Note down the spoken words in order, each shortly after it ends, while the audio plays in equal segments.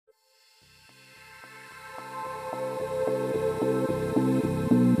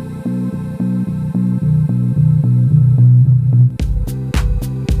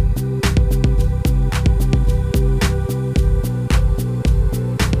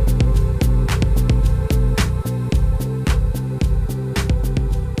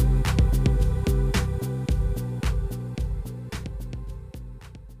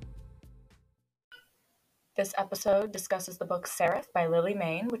episode discusses the book Seraph by Lily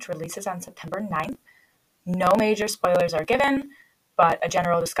Mayne, which releases on September 9th. No major spoilers are given, but a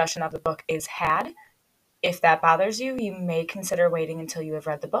general discussion of the book is had. If that bothers you, you may consider waiting until you have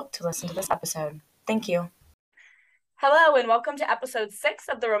read the book to listen to this episode. Thank you. Hello, and welcome to episode 6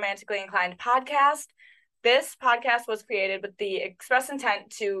 of the Romantically Inclined podcast. This podcast was created with the express intent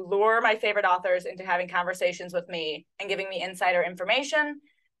to lure my favorite authors into having conversations with me and giving me insider information.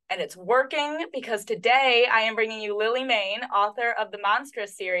 And it's working because today I am bringing you Lily Mayne, author of the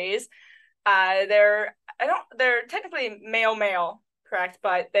Monstrous series. They're technically male, correct?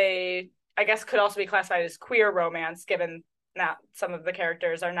 But they, I guess, could also be classified as queer romance, given that some of the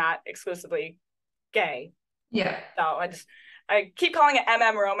characters are not exclusively gay. Yeah. So I keep calling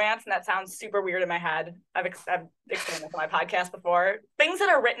it romance, and that sounds super weird in my head. I've explained this on my podcast before. Things that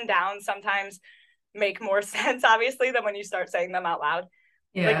are written down sometimes make more sense, obviously, than when you start saying them out loud.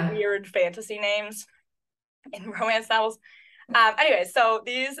 Yeah. Like weird fantasy names in romance novels. Anyway, so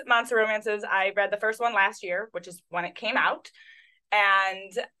these monster romances, I read the first one last year, which is when it came out,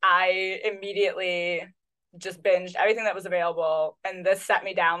 and I immediately just binged everything that was available, and this set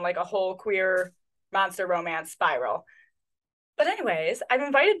me down like a whole queer monster romance spiral. But anyways, I've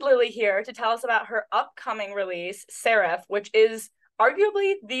invited Lily here to tell us about her upcoming release, Seraph, which is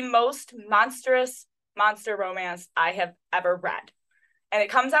arguably the most monstrous monster romance I have ever read. And it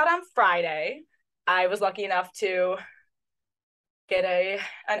comes out on Friday. I was lucky enough to get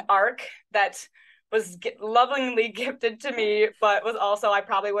an arc that was lovingly gifted to me, but was also, I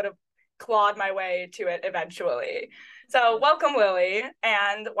probably would have clawed my way to it eventually. So welcome, Lily.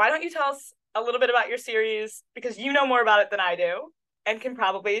 And why don't you tell us a little bit about your series, because you know more about it than I do and can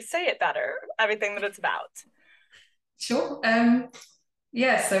probably say it better, everything that it's about. Sure.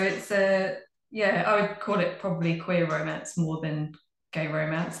 Yeah, so it's I would call it probably queer romance more than gay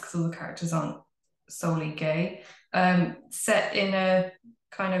romance, because all the characters aren't solely gay. Set in a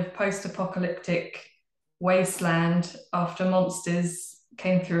kind of post-apocalyptic wasteland after monsters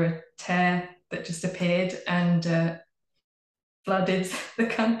came through a tear that just appeared and flooded the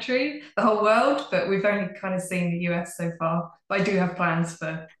country, the whole world, but we've only kind of seen the US so far. But I do have plans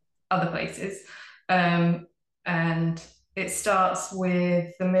for other places. And it starts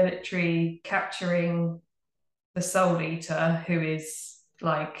with the military capturing the Soul Eater, who is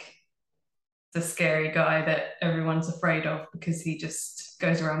like the scary guy that everyone's afraid of because he just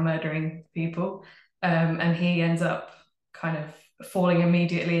goes around murdering people. And he ends up kind of falling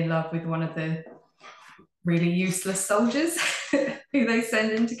immediately in love with one of the really useless soldiers who they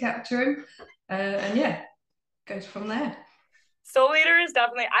send in to capture him. And yeah, goes from there. Soul Eater is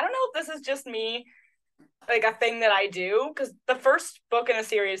definitely, I don't know if this is just me, like a thing that I do, because the first book in a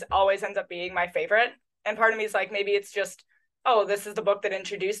series always ends up being my favorite. And part of me is like, maybe it's just, oh, this is the book that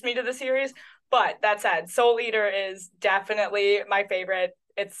introduced me to the series. But that said, Soul Eater is definitely my favorite.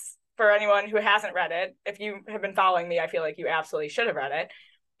 It's, for anyone who hasn't read it, if you have been following me, I feel like you absolutely should have read it.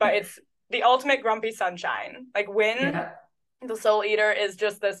 But it's the ultimate grumpy sunshine. Like when the Soul Eater is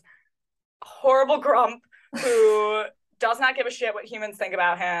just this horrible grump who does not give a shit what humans think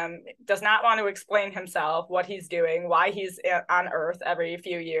about him, does not want to explain himself, what he's doing, why he's on Earth every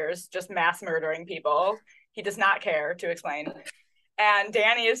few years, just mass murdering people. He does not care to explain. And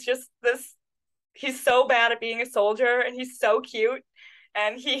Danny is just this, he's so bad at being a soldier, and he's so cute,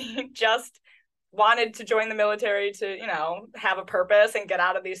 and he just wanted to join the military to, you know, have a purpose and get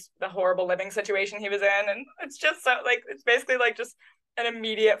out of the horrible living situation he was in. And it's just so, like, it's basically like just an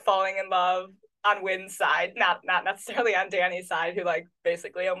immediate falling in love on Wynn's side, not necessarily on Danny's side, who like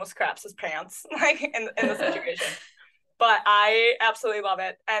basically almost craps his pants like in the situation. But I absolutely love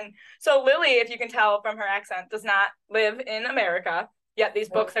it. And so Lily, if you can tell from her accent, does not live in America, yet these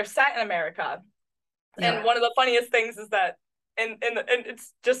books are set in America. Yeah. And one of the funniest things is that and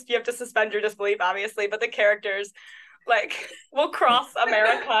it's just, you have to suspend your disbelief, obviously, but the characters like will cross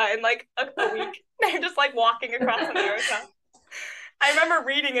America in like a week. They're just like walking across America. I remember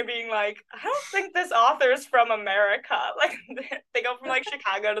reading and being like, I don't think this author is from America. Like they go from like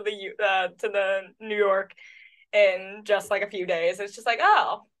Chicago to the New York in just like a few days. It's just like,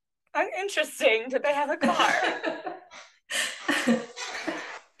 oh, interesting. Did they have a car?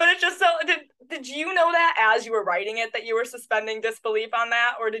 But it's just so, did you know that as you were writing it, that you were suspending disbelief on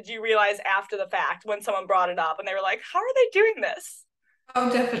that? Or did you realize after the fact when someone brought it up and they were like, how are they doing this?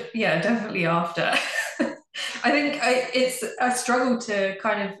 Oh, definitely after. I think I struggle to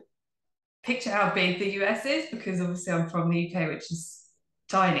kind of picture how big the US is, because obviously I'm from the UK, which is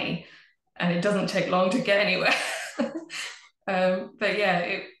tiny, and it doesn't take long to get anywhere. But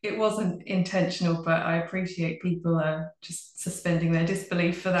yeah, it wasn't intentional, but I appreciate people just suspending their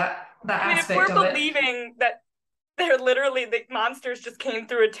disbelief for that aspect of it. If we're believing that they're literally, the monsters just came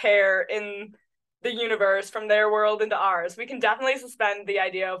through a tear in the universe from their world into ours. We can definitely suspend the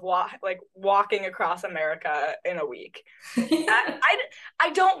idea of walking across America in a week.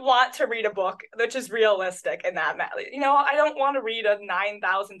 I don't want to read a book which is realistic in that matter. I don't want to read a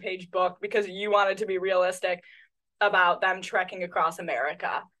 9,000 page book because you wanted to be realistic about them trekking across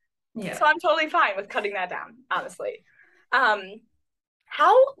America. Yeah. So I'm totally fine with cutting that down, honestly.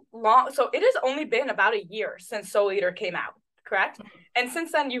 How long? So it has only been about a year since Soul Eater came out, correct? And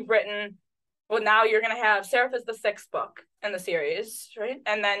since then you've written, well, now you're going to have Seraph is the 6th book in the series, right?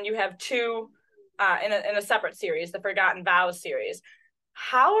 And then you have 2 in a separate series, the Forgotten Vows series.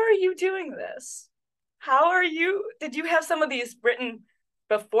 How are you doing this? Did you have some of these written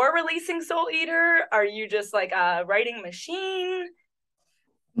before releasing Soul Eater? Are you just like a writing machine?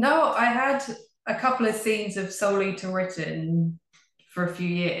 No, I had a couple of scenes of Soul Eater written for a few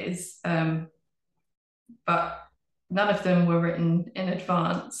years, but none of them were written in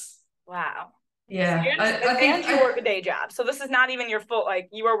advance. Wow. Yeah, I think you work a day job, so this is not even your full, like,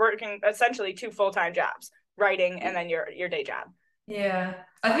 you are working essentially 2 full-time jobs, writing and then your day job. Yeah,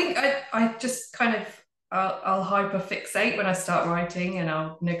 I think I just kind of I'll hyperfixate when I start writing, and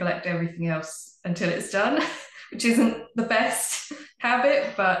I'll neglect everything else until it's done, which isn't the best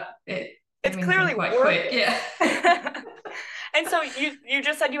habit, but it's clearly quite quick. Yeah. And so you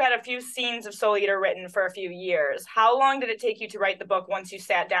just said you had a few scenes of Soul Eater written for a few years. How long did it take you to write the book once you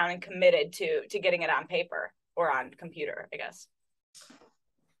sat down and committed to getting it on paper or on computer, I guess?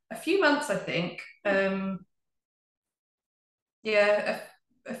 A few months, I think. Yeah,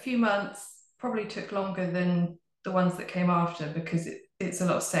 a few months. Probably took longer than the ones that came after because it's a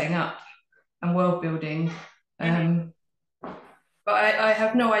lot of setting up and world building. But I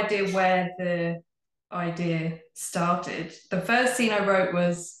have no idea where the idea started. The first scene I wrote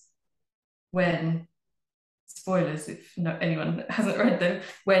was when, spoilers if anyone hasn't read them,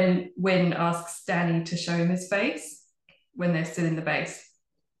 when Wynn asks Danny to show him his face when they're still in the base.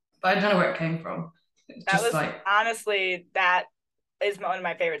 But I don't know where it came from. Honestly, that is one of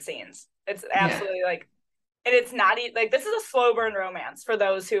my favorite scenes. It's absolutely like, and it's not like, this is a slow burn romance for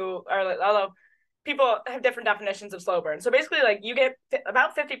those who are like, although people have different definitions of slow burn. So basically, like, you get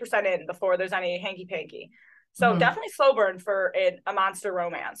about 50% in before there's any hanky panky. So definitely slow burn for a monster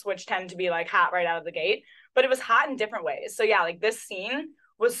romance, which tend to be like hot right out of the gate. But it was hot in different ways. So yeah, like this scene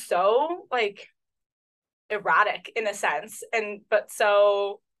was so like erotic in a sense, it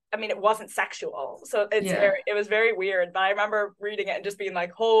wasn't sexual. So it was very weird. But I remember reading it and just being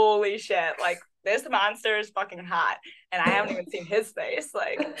like, holy shit, like this monster is fucking hot. And I haven't even seen his face.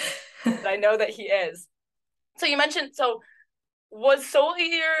 Like, but I know that he is. So you mentioned, was Soul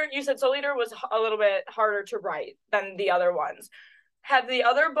Eater, you said Soul Eater was a little bit harder to write than the other ones. Have the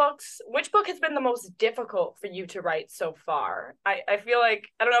other books, which book has been the most difficult for you to write so far? I feel like,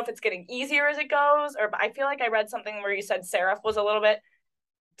 I don't know if it's getting easier as it goes, or I feel like I read something where you said Seraph was a little bit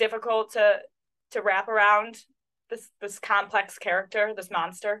difficult to wrap around this complex character, this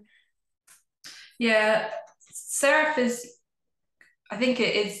monster. Yeah, Seraph is, I think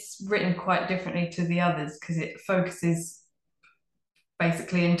it is written quite differently to the others because it focuses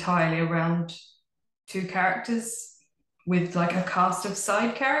basically entirely around 2 characters with like a cast of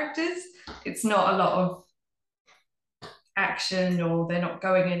side characters. It's not a lot of action or they're not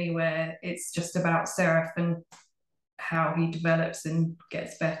going anywhere. It's just about Seraph and how he develops and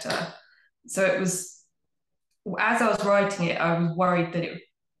gets better. So it was, as I was writing it, I was worried that it would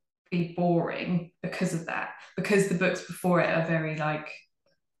be boring because of that, because the books before it are very like,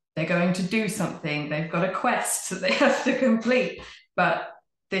 they're going to do something, they've got a quest that they have to complete. But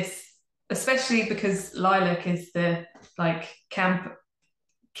this, especially because Lilac is the like camp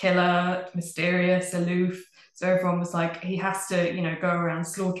killer, mysterious, aloof, so everyone was like, he has to, go around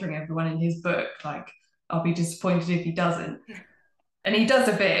slaughtering everyone in his book. Like, I'll be disappointed if he doesn't. And he does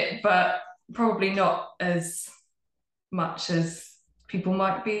a bit, but probably not as much as people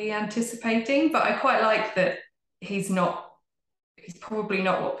might be anticipating. But I quite like that he's probably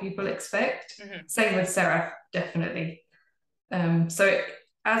not what people expect. Same with Seraph, definitely. So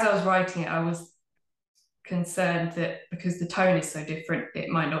as I was writing it, I was concerned that because the tone is so different, it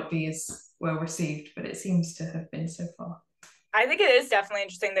might not be as well received, but it seems to have been so far. I think it is definitely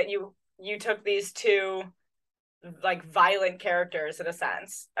interesting that you took these 2 like violent characters in a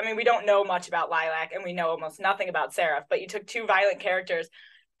sense. I mean, we don't know much about Lilac and we know almost nothing about Seraph, but you took 2 violent characters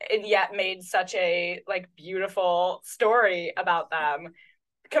and yet made such a like beautiful story about them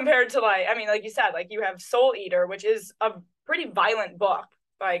compared to like you said, like you have Soul Eater, which is a pretty violent book,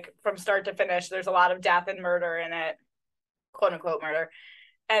 like from start to finish. There's a lot of death and murder in it, quote unquote murder.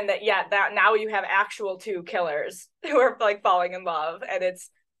 and that now you have actual two killers who are like falling in love, and it's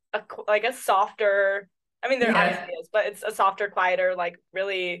a softer, I mean there obviously is, but it's a softer, quieter, like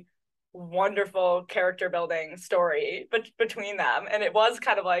really wonderful character building story between them. And it was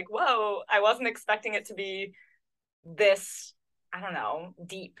kind of like, whoa, I wasn't expecting it to be this, I don't know,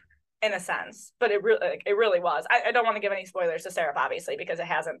 deep in a sense, but it really was. I don't want to give any spoilers to Seraph, obviously, because it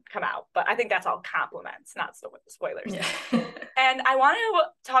hasn't come out, but I think that's all compliments, not spoilers. Yeah. And I want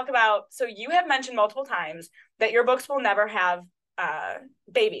to talk about, so you have mentioned multiple times that your books will never have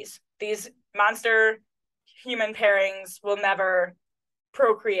babies. These monster human pairings will never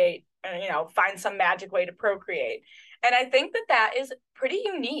procreate and, find some magic way to procreate. And I think that is pretty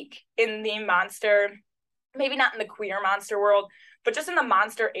unique in the monster, maybe not in the queer monster world, but just in the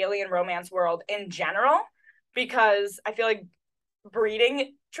monster alien romance world in general, because I feel like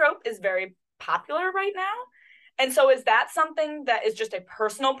breeding trope is very popular right now. And so is that something that is just a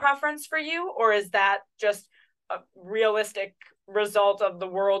personal preference for you, or is that just a realistic result of the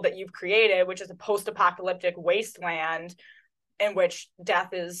world that you've created, which is a post-apocalyptic wasteland in which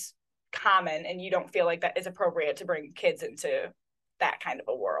death is common, and you don't feel like that is appropriate to bring kids into that kind of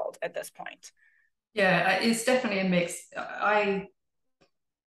a world at this point? Yeah, it's definitely a mix. I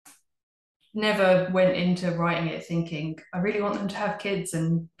never went into writing it thinking I really want them to have kids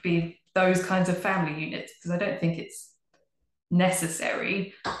and be those kinds of family units, because I don't think it's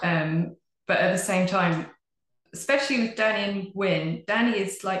necessary. But at the same time, especially with Danny and Wynne, Danny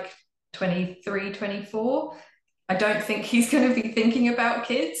is like 23, 24. I don't think he's going to be thinking about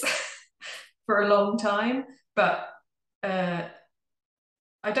kids for a long time, but I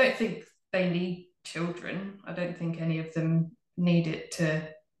don't think they need children. I don't think any of them need it to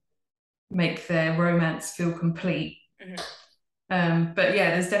make their romance feel complete. But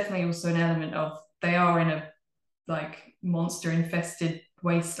yeah, there's definitely also an element of they are in a like monster infested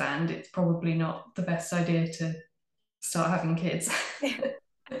wasteland. It's probably not the best idea to start having kids. And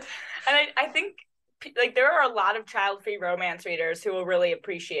I think like there are a lot of child-free romance readers who will really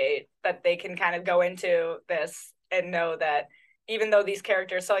appreciate that they can kind of go into this and know that even though these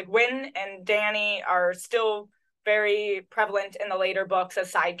characters, so like Wynne and Danny are still very prevalent in the later books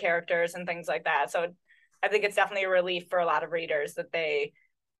as side characters and things like that. So I think it's definitely a relief for a lot of readers that they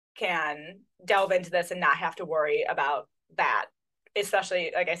can delve into this and not have to worry about that,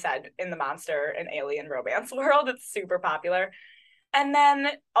 especially, like I said, in the monster and alien romance world. It's super popular. And then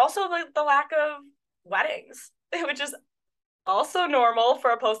also the lack of weddings, which is also normal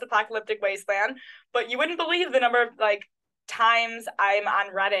for a post-apocalyptic wasteland, but you wouldn't believe the number of like times I'm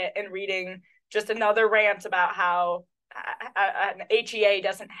on Reddit and reading just another rant about how an HEA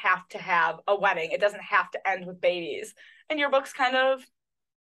doesn't have to have a wedding. It doesn't have to end with babies. And your books kind of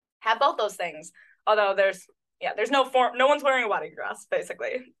have both those things. Although there's no one's wearing a wedding dress,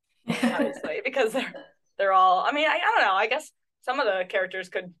 basically, obviously, because they're all, I mean, I don't know. I guess some of the characters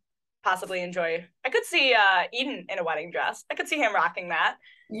could possibly enjoy. I could see Eden in a wedding dress. I could see him rocking that.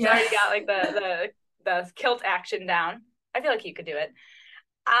 Yeah. So already got like the kilt action down. I feel like he could do it.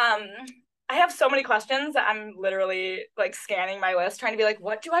 I have so many questions. I'm literally like scanning my list, trying to be like,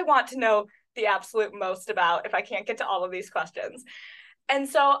 what do I want to know the absolute most about if I can't get to all of these questions? And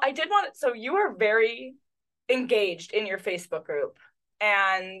so I did want, so you are very engaged in your Facebook group,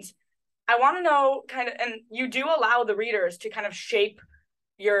 and I want to know kind of, and you do allow the readers to kind of shape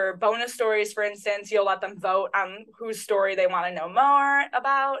your bonus stories. For instance, you'll let them vote on whose story they want to know more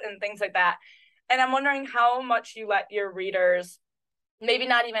about and things like that. And I'm wondering how much you let your readers, maybe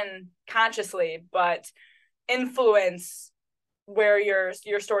not even consciously, but influence where your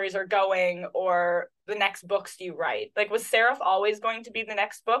stories are going or the next books you write. Like, was Seraph always going to be the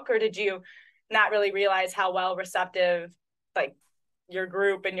next book, or did you not really realize how well receptive like your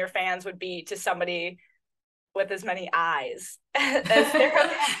group and your fans would be to somebody with as many eyes as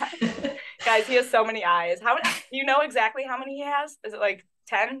Seraph has? Guys, he has so many eyes. How do you know exactly how many he has? Is it like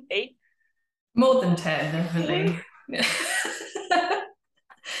 10, 8? More than 10, definitely.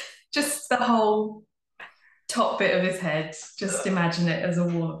 Just the whole top bit of his head. Just imagine it as a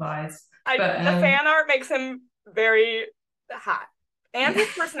wall of eyes. The fan art makes him very hot, and his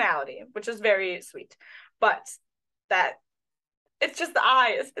personality, which is very sweet. But that it's just the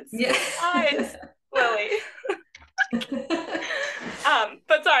eyes. It's the eyes, Lily.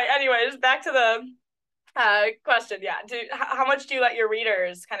 But sorry. Anyways, back to the question. Yeah. How much do you let your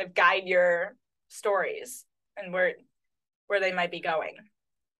readers kind of guide your stories and where they might be going?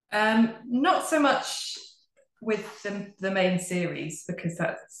 Not so much with the main series, because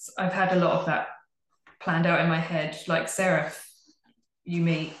I've had a lot of that planned out in my head. Like Seraph, you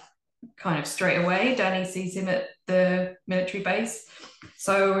meet kind of straight away. Danny sees him at the military base.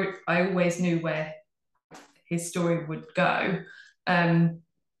 So I always knew where his story would go.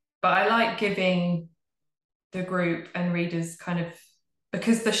 But I like giving the group and readers kind of,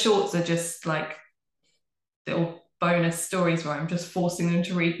 because the shorts are just like little bonus stories where I'm just forcing them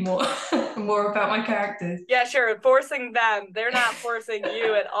to read more more about my characters. Yeah, sure. Forcing them. They're not forcing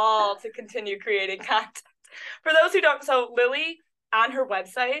you at all to continue creating content. For those who don't, so Lily on her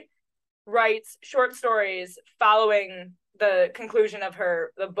website writes short stories following the conclusion of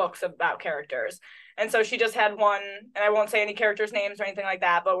the books about characters. And so she just had one, and I won't say any characters' names or anything like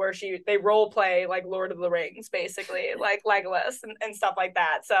that, but where they role play like Lord of the Rings, basically, like Legolas and stuff like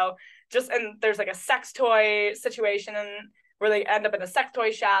that. So and there's like a sex toy situation where they end up in a sex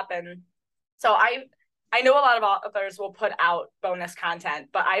toy shop. And so I know a lot of authors will put out bonus content,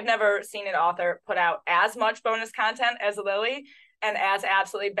 but I've never seen an author put out as much bonus content as Lily, and as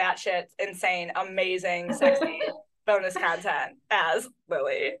absolutely batshit insane, amazing, sexy bonus content as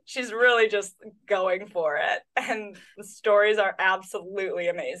Lily. She's really just going for it, and the stories are absolutely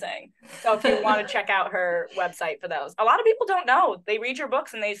amazing. So if you want to check out her website for those, a lot of people don't know. They read your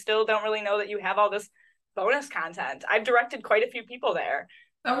books and they still don't really know that you have all this bonus content. I've directed quite a few people there.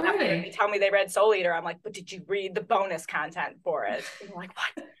 Oh, really? After they tell me they read Soul Eater, I'm like, but did you read the bonus content for it? And they're like,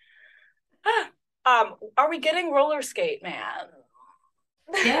 what? Are we getting Roller Skate Man?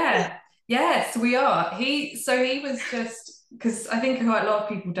 Yeah. Yes, we are. He was just, because I think quite a lot of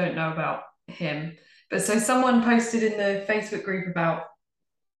people don't know about him, but so someone posted in the Facebook group about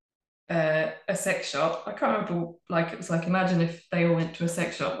a sex shop. I can't remember, like, it was like, imagine if they all went to a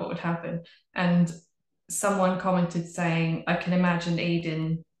sex shop, what would happen? And someone commented saying, I can imagine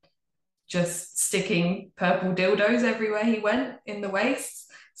Eden just sticking purple dildos everywhere he went in the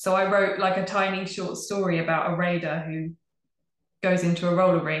waist. So I wrote like a tiny short story about a raider who goes into a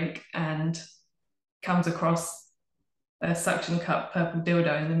roller rink and comes across a suction cup purple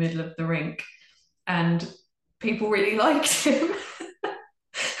dildo in the middle of the rink, and people really liked him.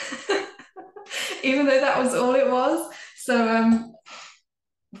 Even though that was all it was. So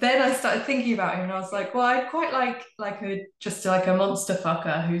then I started thinking about him, and I was like, well, I'd quite like a monster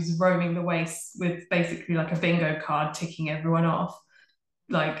fucker who's roaming the wastes with basically like a bingo card ticking everyone off,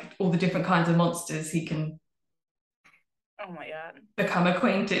 like all the different kinds of monsters he can Oh my god, become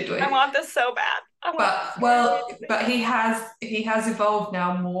acquainted with. I want this so bad. But he has evolved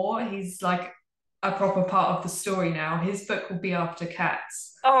now more. He's like a proper part of the story now. His book will be after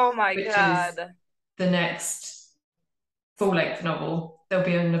Cats. Oh my which god. is the next full-length novel. There'll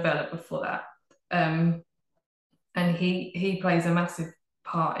be a novella before that. And he plays a massive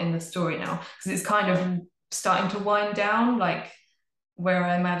part in the story now, because it's kind of starting to wind down, like where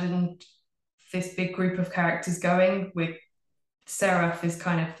I imagined this big group of characters going. With Seraph is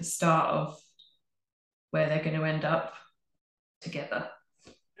kind of the start of where they're going to end up together.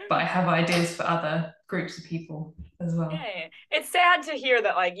 But I have ideas for other groups of people as well. Yeah. It's sad to hear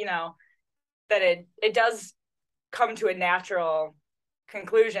that, like, that it does come to a natural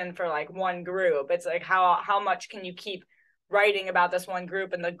conclusion for like one group. It's like how much can you keep writing about this one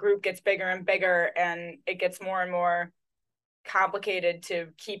group, and the group gets bigger and bigger, and it gets more and more complicated to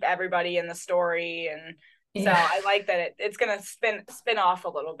keep everybody in the story. And so I like that it's gonna spin off a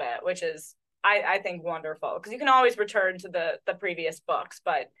little bit, which is I think wonderful, because you can always return to the previous books,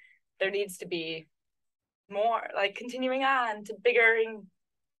 but there needs to be more, like, continuing on to bigger and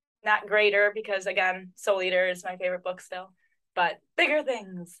not greater, because again, Soul Eater is my favorite book still, but bigger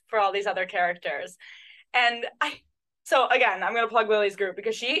things for all these other characters. And so again, I'm going to plug Lily's group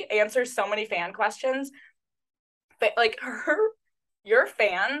because she answers so many fan questions, but like your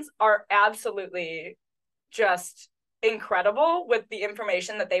fans are absolutely just incredible with the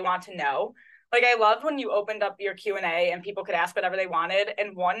information that they want to know. Like, I loved when you opened up your Q&A and people could ask whatever they wanted.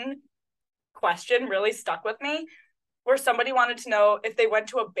 And one question really stuck with me, where somebody wanted to know if they went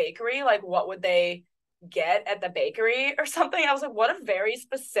to a bakery, like what would they get at the bakery or something. I was like, what a very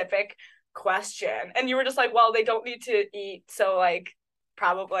specific question. And you were just like, well, they don't need to eat, so like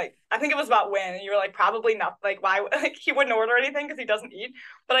probably, like, I think it was about Win, and you were like, probably not, like, why, like, he wouldn't order anything because he doesn't eat.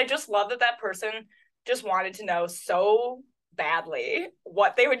 But I just love that person just wanted to know so badly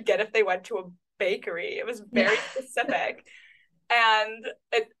what they would get if they went to a bakery. It was very specific. And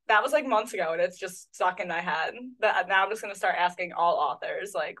that was like months ago, and it's just stuck in my head. But now I'm just going to start asking all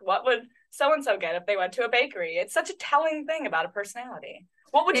authors, like, what would so-and-so get if they went to a bakery? It's such a telling thing about a personality.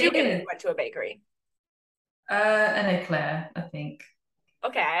 What would you get if you went to a bakery? An eclair, I think.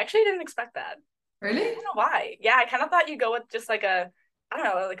 Okay, I actually didn't expect that. Really? I don't know why. Yeah, I kind of thought you'd go with just like I don't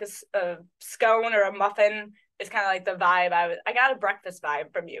know, like a scone or a muffin is kind of like the vibe. I got a breakfast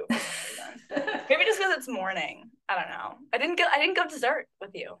vibe from you. reason. Maybe just because it's morning. I don't know. I didn't go dessert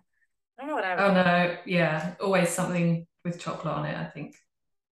with you. I don't know what I would Oh no, yeah, always something with chocolate on it, I think.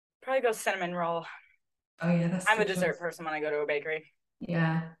 probably go cinnamon roll. Oh yeah, that's I'm a good dessert choice. person when I go to a bakery.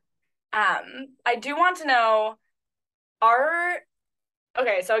 Yeah. I do want to know, are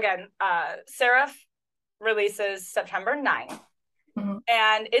okay, so again, Seraph releases September 9th. Mhm.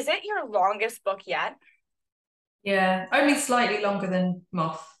 And is it your longest book yet? Yeah, only slightly longer than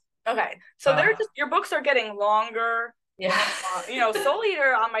Moth. Okay. So they're But just your books are getting longer yeah. you know, Soul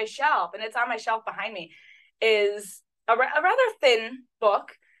Eater on my shelf, and it's on my shelf behind me, is a rather thin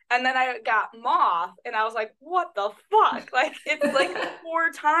book. And then I got Moth, and I was like, what the fuck? Like, it's like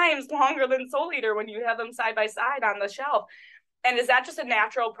 4 times longer than Soul Eater when you have them side by side on the shelf. And is that just a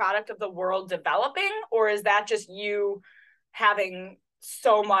natural product of the world developing, or is that just you having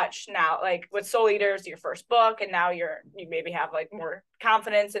so much now? Like with Soul Eater is your first book, and now you maybe have like more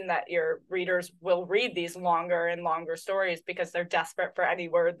confidence in that your readers will read these longer and longer stories because they're desperate for any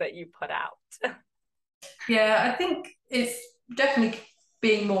word that you put out. Yeah, I think it's definitely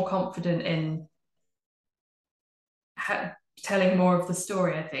being more confident in telling more of the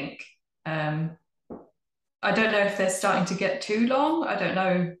story, I think. Um, I don't know if they're starting to get too long. I don't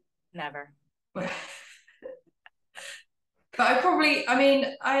know. Never. But I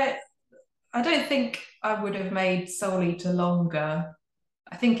don't think I would have made Soul Eater longer.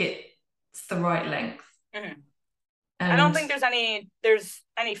 I think it's the right length. Mm-hmm. I don't And think there's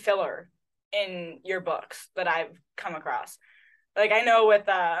any filler in your books that I've come across. Like I know with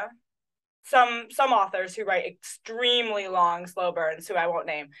some authors who write extremely long slow burns, who I won't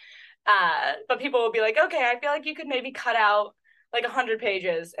name, but people will be like, okay, I feel like you could maybe cut out like 100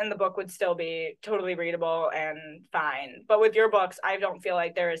 pages and the book would still be totally readable and fine. But with your books, I don't feel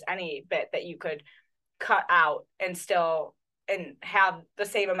like there is any bit that you could cut out and still and have the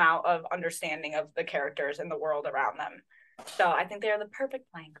same amount of understanding of the characters and the world around them. So I think they're the perfect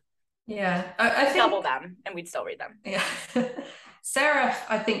length. yeah, I think Double them and we'd still read them. yeah. Seraph,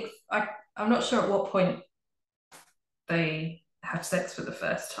 I think I'm not sure at what point they have sex for the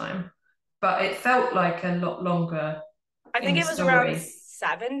first time, but it felt like a lot longer I in think the it was around story.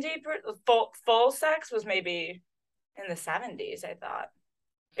 70 full sex was maybe in the 70s, I thought.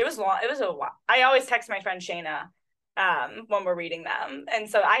 It was long. It was a while. I always text my friend Shayna when we're reading them. And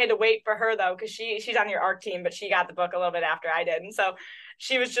so I had to wait for her though, because she's on your ARC team, but she got the book a little bit after I did. And so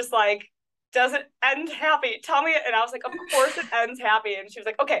she was just like, does it end happy? Tell me. And I was like, of course it ends happy. And she was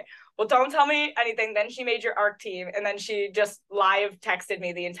like, okay, well, don't tell me anything. Then she made your ARC team. And then she just live texted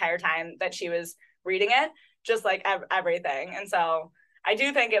me the entire time that she was reading it, just like everything. And so I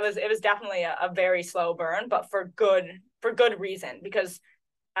do think it was definitely a very slow burn, but for good reason, because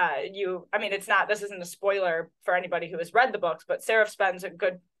it's not, this isn't a spoiler for anybody who has read the books, but Seraph spends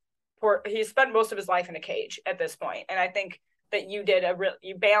he spent most of his life in a cage at this point. And I think that you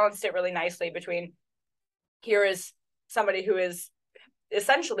balanced it really nicely between, here is somebody who is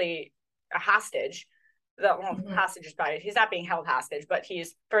essentially a hostage. Hostage is probably, he's not being held hostage, but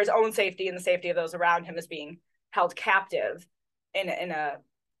he's, for his own safety and the safety of those around him, is being held captive in a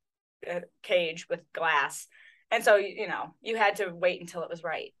cage with glass. And so, you had to wait until it was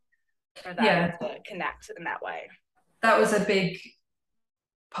right for them to connect in that way. That was a big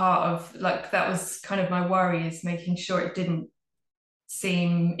part of, like, that was kind of my worry, is making sure it didn't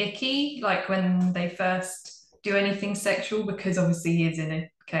seem icky, like when they first do anything sexual, because obviously he is in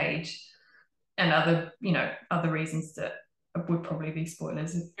a cage, and other reasons that would probably be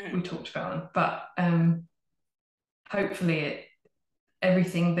spoilers if we talked about them. But hopefully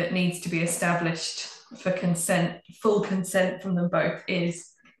everything that needs to be established for full consent from them both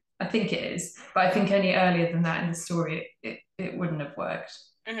is, I think it is, but I think any earlier than that in the story, it wouldn't have worked.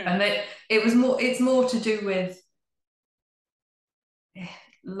 And it's more to do with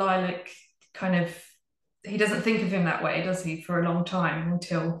Lilac kind of, he doesn't think of him that way, does he, for a long time,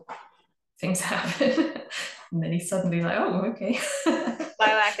 until things happen. And then he's suddenly like, oh, okay.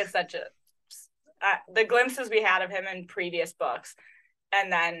 Lilac is such a, the glimpses we had of him in previous books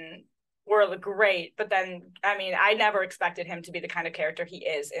and then were great, but then I never expected him to be the kind of character he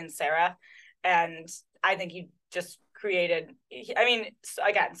is in Seraph, and I think he just created,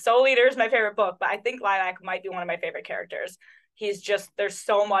 again, Soul Eater is my favorite book, but I think Lilac might be one of my favorite characters. He's just, there's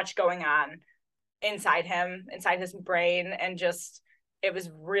so much going on inside him, inside his brain, and just, it was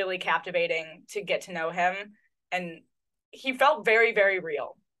really captivating to get to know him. And he felt very, very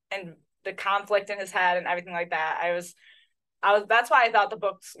real, and the conflict in his head and everything like that. That's why I thought the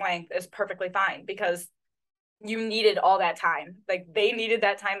book's length is perfectly fine, because you needed all that time. Like, they needed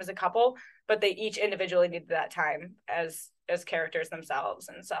that time as a couple, but they each individually needed that time as characters themselves.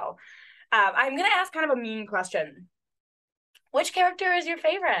 And so I'm gonna ask kind of a mean question. Which character is your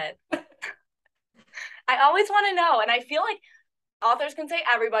favorite? I always want to know, and I feel like authors can say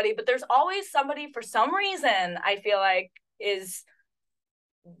everybody, but there's always somebody for some reason I feel like is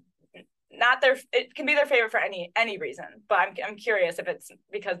not their, it can be their favorite for any reason, but I'm curious if it's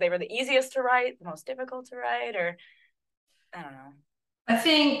because they were the easiest to write, the most difficult to write, or I don't know. I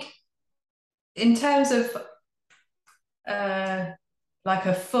think in terms of like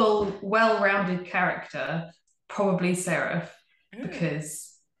a full, well-rounded character, probably Seraph,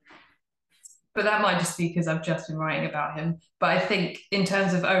 because, but that might just be because I've just been writing about him. But I think in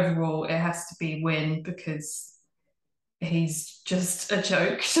terms of overall, it has to be Win because he's just a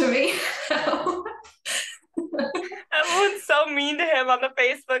joke to me. Everyone's so mean to him on the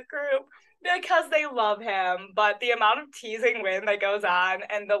Facebook group because they love him, but the amount of teasing Win that goes on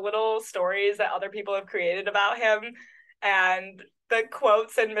and the little stories that other people have created about him and the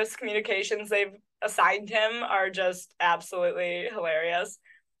quotes and miscommunications they've assigned him are just absolutely hilarious.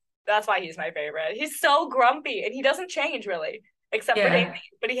 That's why he's my favorite. He's so grumpy and he doesn't change really, except for Danny,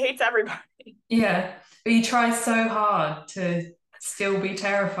 but he hates everybody. Yeah, but he tries so hard to still be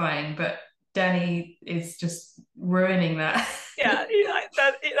terrifying, but Danny is just ruining that. Yeah,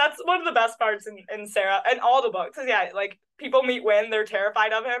 that's one of the best parts in Sarah and all the books. Yeah, like people meet Win, they're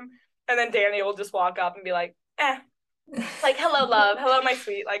terrified of him, and then Danny will just walk up and be like, like hello, love, hello, my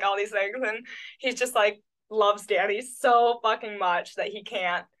sweet, like all these things, and he's just like loves Danny so fucking much that he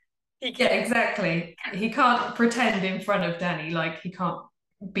can't. Yeah, exactly. He can't pretend in front of Danny, like he can't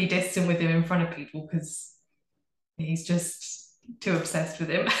be distant with him in front of people because he's just too obsessed with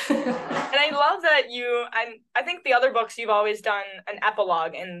him. And I love that I think the other books you've always done an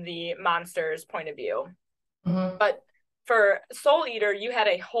epilogue in the monster's point of view. Mm-hmm. But for Soul Eater, you had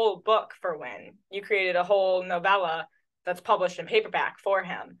a whole book for Win. You created a whole novella that's published in paperback for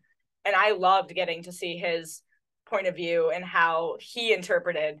him. And I loved getting to see his point of view and how he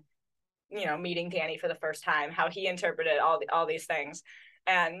interpreted, meeting Danny for the first time, how he interpreted all these things.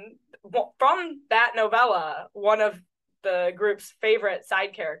 And from that novella, one of the group's favorite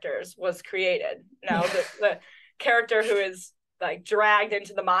side characters was created. The character who is like dragged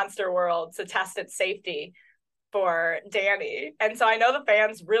into the monster world to test its safety for Danny. And so I know the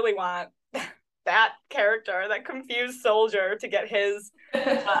fans really want that character, that confused soldier, to get his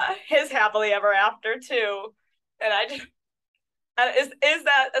happily ever after too. And I just is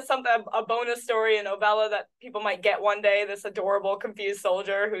that something, a bonus story, a novella that people might get one day, this adorable confused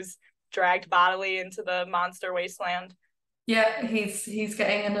soldier who's dragged bodily into the monster wasteland? Yeah, he's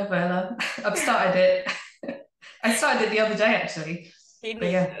getting a novella. I've started it. I started it the other day actually. He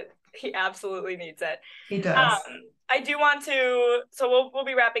needs it. He absolutely needs it. He does. I do want to, so we'll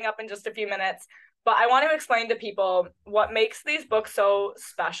be wrapping up in just a few minutes, but I want to explain to people what makes these books so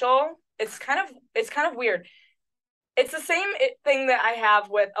special. It's kind of weird. It's the same thing that I have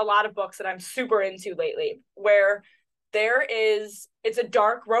with a lot of books that I'm super into lately, where it's a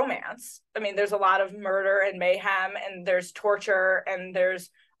dark romance. I mean, there's a lot of murder and mayhem, and there's torture, and there's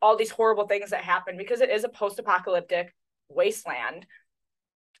all these horrible things that happen because it is a post-apocalyptic wasteland.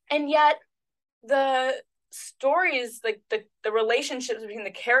 And yet the stories, like the relationships between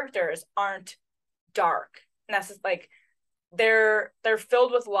the characters aren't dark. Like they're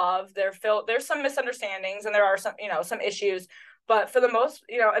filled with love. There's some misunderstandings and there are some issues, but for the most,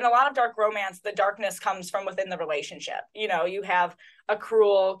 in a lot of dark romance, the darkness comes from within the relationship. You have a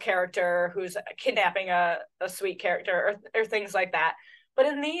cruel character who's kidnapping a sweet character or things like that. But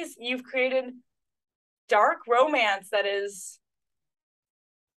in these, you've created dark romance that is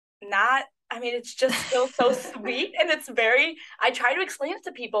not, it's just still so sweet. And I try to explain it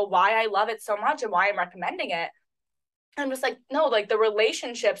to people why I love it so much and why I'm recommending it. I'm just like, no, like the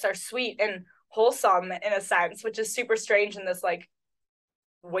relationships are sweet and wholesome in a sense, which is super strange in this like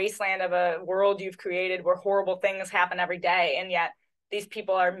wasteland of a world you've created where horrible things happen every day. And yet these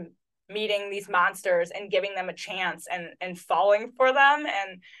people are meeting these monsters and giving them a chance and falling for them.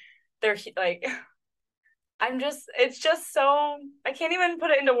 And they're like, it's just so, I can't even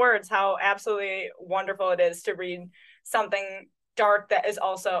put it into words how absolutely wonderful it is to read something dark that is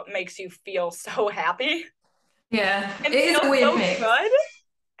also makes you feel so happy. Yeah, and it is a weird mix.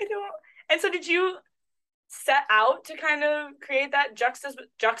 Good. And so did you set out to kind of create that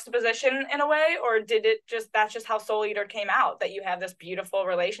juxtaposition in a way, or did that's just how Soul Eater came out, that you have this beautiful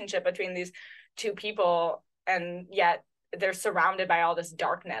relationship between these two people and yet they're surrounded by all this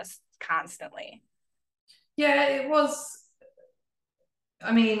darkness constantly? Yeah, it was.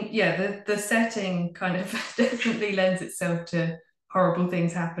 The setting kind of definitely lends itself to horrible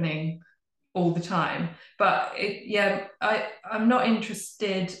things happening all the time. But I'm not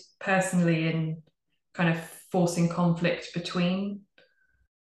interested personally in kind of forcing conflict between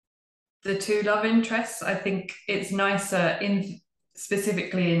the two love interests. I think it's nicer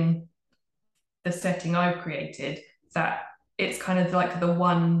specifically in the setting I've created that it's kind of like the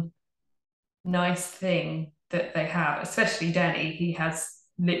one nice thing that they have, especially Danny. He has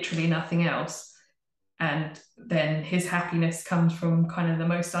literally nothing else. And then his happiness comes from kind of the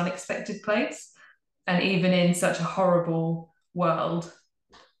most unexpected place. And even in such a horrible world,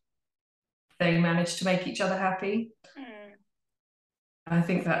 they manage to make each other happy. I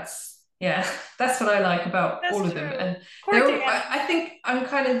think that's what I like about all of them. And I think I'm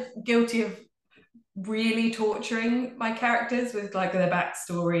kind of guilty of really torturing my characters with like their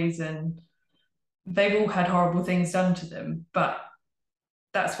backstories, and they've all had horrible things done to them, but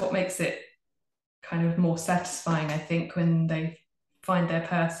that's what makes it kind of more satisfying, I think, when they find their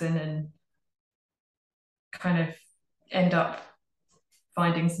person and kind of end up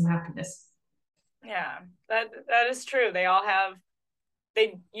finding some happiness. Yeah, that is true. They all have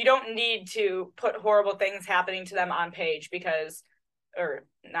you don't need to put horrible things happening to them on page because, or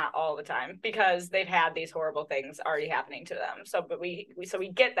not all the time, because they've had these horrible things already happening to them. So, but we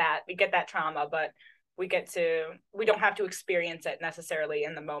get that trauma, but we don't have to experience it necessarily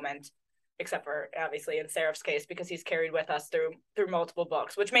in the moment, except for obviously in Seraph's case, because he's carried with us through multiple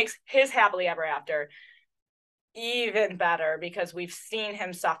books, which makes his happily ever after even better because we've seen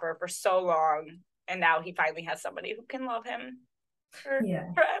him suffer for so long, and now he finally has somebody who can love him for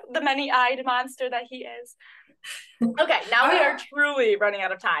the many-eyed monster that he is. Okay, now we are truly running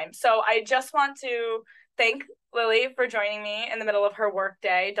out of time. So I just want to thank Lily for joining me in the middle of her work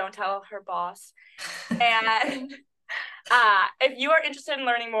day. Don't tell her boss. And if you are interested in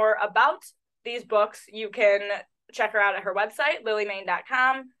learning more about these books, you can check her out at her website,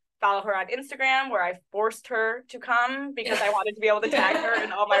 lilymayne.com. Follow her on Instagram, where I forced her to come because I wanted to be able to tag her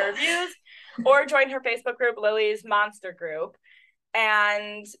in all my reviews, or join her Facebook group, Lily's Monster Group.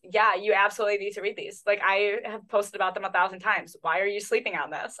 And yeah, you absolutely need to read these. Like, I have posted about them 1,000 times. Why are you sleeping on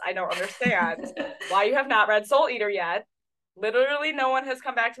this? I don't understand why you have not read Soul Eater yet. Literally no one has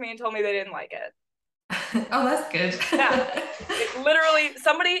come back to me and told me they didn't like it. Oh, that's good. Yeah. Literally,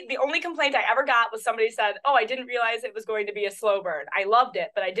 the only complaint I ever got was somebody said, oh, I didn't realize it was going to be a slow burn. I loved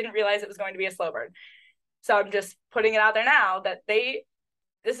it, but I didn't realize it was going to be a slow burn. So I'm just putting it out there now that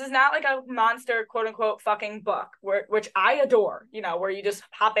this is not like a monster, quote unquote, fucking book, which I adore, where you just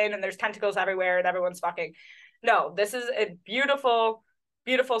hop in and there's tentacles everywhere and everyone's fucking. No, this is a beautiful,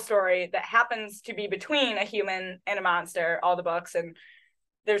 beautiful story that happens to be between a human and a monster, all the books. And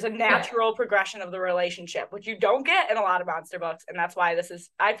there's a natural progression of the relationship, which you don't get in a lot of monster books. And that's why this is,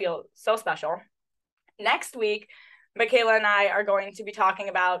 I feel, so special. Next week, Michaela and I are going to be talking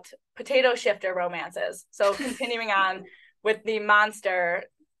about potato shifter romances. So continuing on with the monster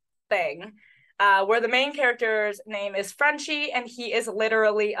thing, where the main character's name is Frenchie and he is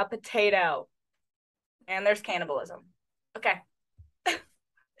literally a potato. And there's cannibalism. Okay.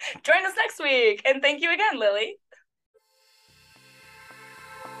 Join us next week. And thank you again, Lily.